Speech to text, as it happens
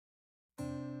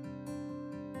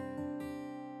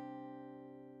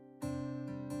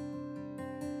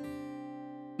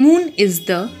moon is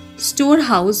the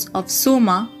storehouse of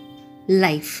Soma,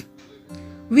 life.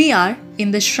 We are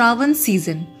in the Shravan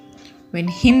season when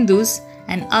Hindus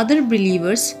and other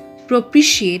believers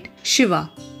propitiate Shiva,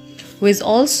 who is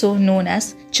also known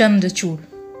as Chandrachud,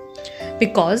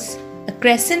 because a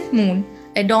crescent moon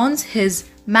adorns his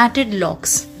matted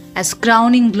locks as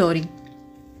crowning glory.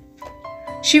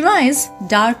 Shiva is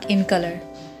dark in color,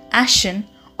 ashen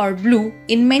or blue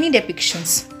in many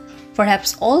depictions,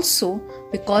 perhaps also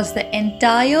because the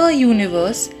entire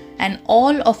universe and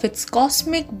all of its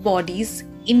cosmic bodies,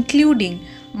 including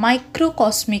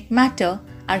microcosmic matter,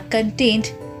 are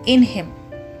contained in him.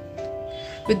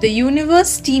 With the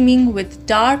universe teeming with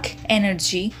dark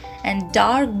energy and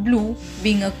dark blue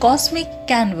being a cosmic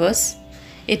canvas,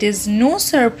 it is no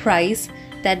surprise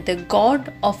that the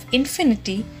god of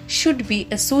infinity should be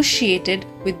associated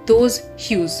with those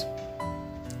hues.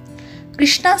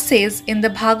 Krishna says in the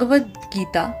Bhagavad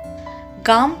Gita,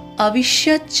 Gam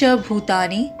avishya cha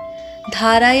bhutani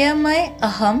dharayamay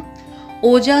aham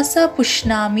ojasa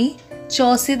pushnami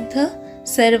chausiddha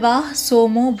sarvah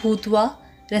somo bhutva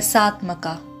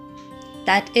rasatmaka.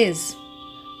 That is,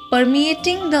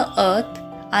 permeating the earth,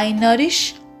 I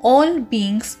nourish all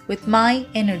beings with my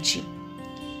energy.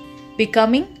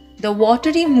 Becoming the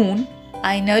watery moon,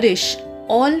 I nourish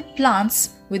all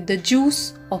plants with the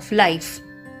juice of life.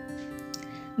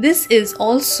 This is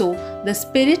also the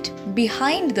spirit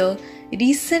behind the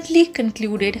recently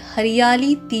concluded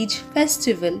Hariyali Teej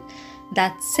festival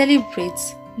that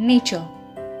celebrates nature.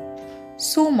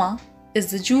 Soma is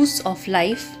the juice of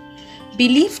life,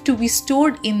 believed to be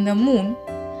stored in the moon,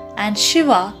 and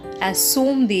Shiva as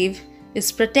Somdev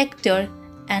is protector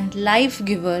and life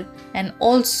giver and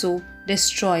also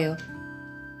destroyer.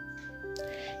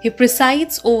 He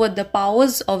presides over the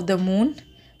powers of the moon,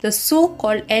 the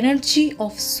so-called energy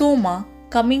of Soma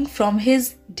coming from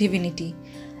his divinity,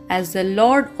 as the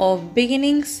Lord of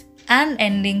beginnings and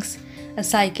endings, a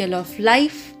cycle of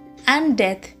life and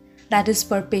death that is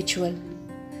perpetual.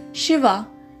 Shiva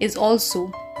is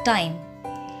also time,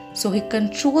 so he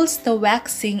controls the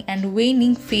waxing and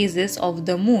waning phases of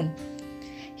the moon.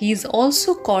 He is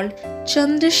also called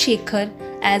Chandrasekhar,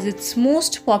 as its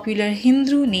most popular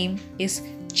Hindu name is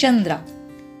Chandra.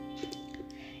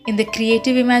 In the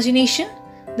creative imagination,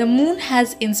 the moon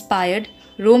has inspired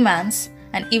romance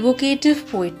and evocative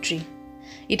poetry.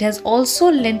 It has also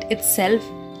lent itself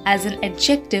as an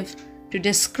adjective to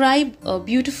describe a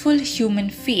beautiful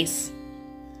human face.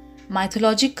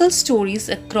 Mythological stories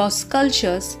across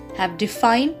cultures have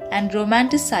defined and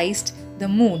romanticized the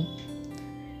moon.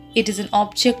 It is an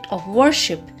object of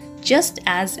worship, just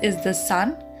as is the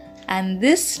sun, and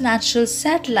this natural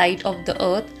satellite of the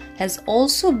earth has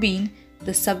also been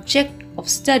the subject of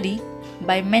study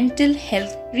by mental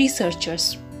health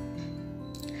researchers.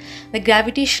 The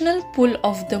gravitational pull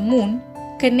of the moon,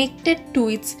 connected to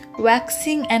its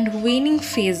waxing and waning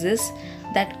phases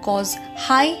that cause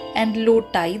high and low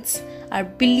tides, are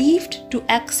believed to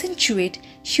accentuate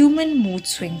human mood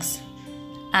swings.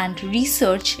 And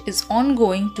research is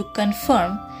ongoing to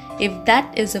confirm if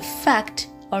that is a fact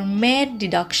or mere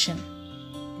deduction.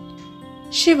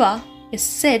 Shiva is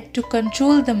said to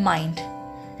control the mind,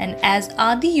 and as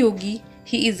Adi Yogi,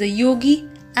 he is a yogi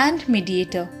and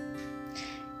mediator.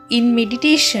 In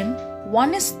meditation,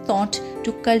 one is taught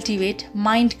to cultivate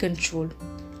mind control,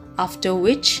 after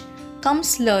which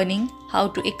comes learning how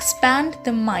to expand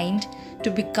the mind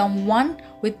to become one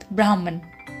with Brahman,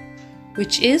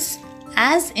 which is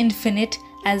as infinite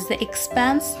as the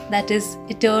expanse that is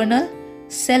eternal,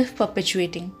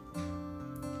 self-perpetuating.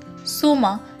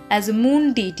 Soma as a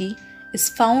moon deity is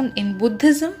found in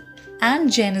Buddhism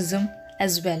and Jainism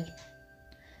as well.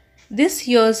 This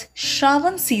year's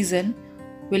Shravan season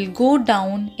will go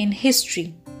down in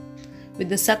history with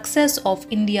the success of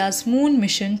India's moon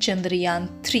mission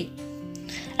Chandrayaan-3.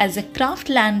 As the craft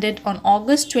landed on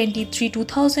August 23,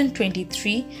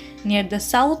 2023 near the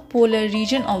south polar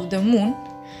region of the moon,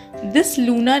 this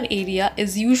lunar area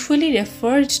is usually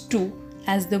referred to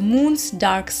as the moon's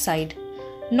dark side,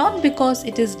 not because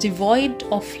it is devoid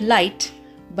of light,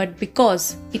 but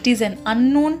because it is an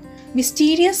unknown,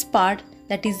 mysterious part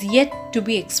that is yet to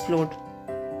be explored.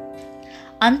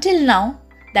 Until now,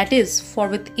 that is, for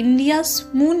with India's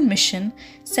moon mission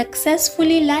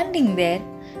successfully landing there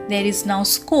is now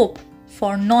scope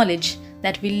for knowledge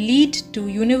that will lead to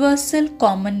universal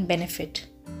common benefit.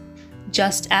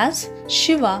 Just as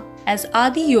Shiva as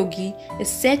Adi Yogi is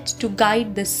set to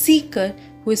guide the seeker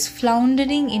who is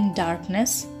floundering in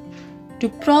darkness to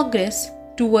progress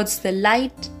towards the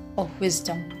light of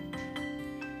wisdom.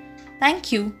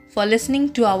 Thank you for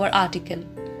listening to our article.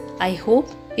 I hope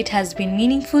it has been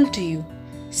meaningful to you.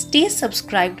 Stay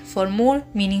subscribed for more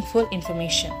meaningful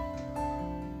information.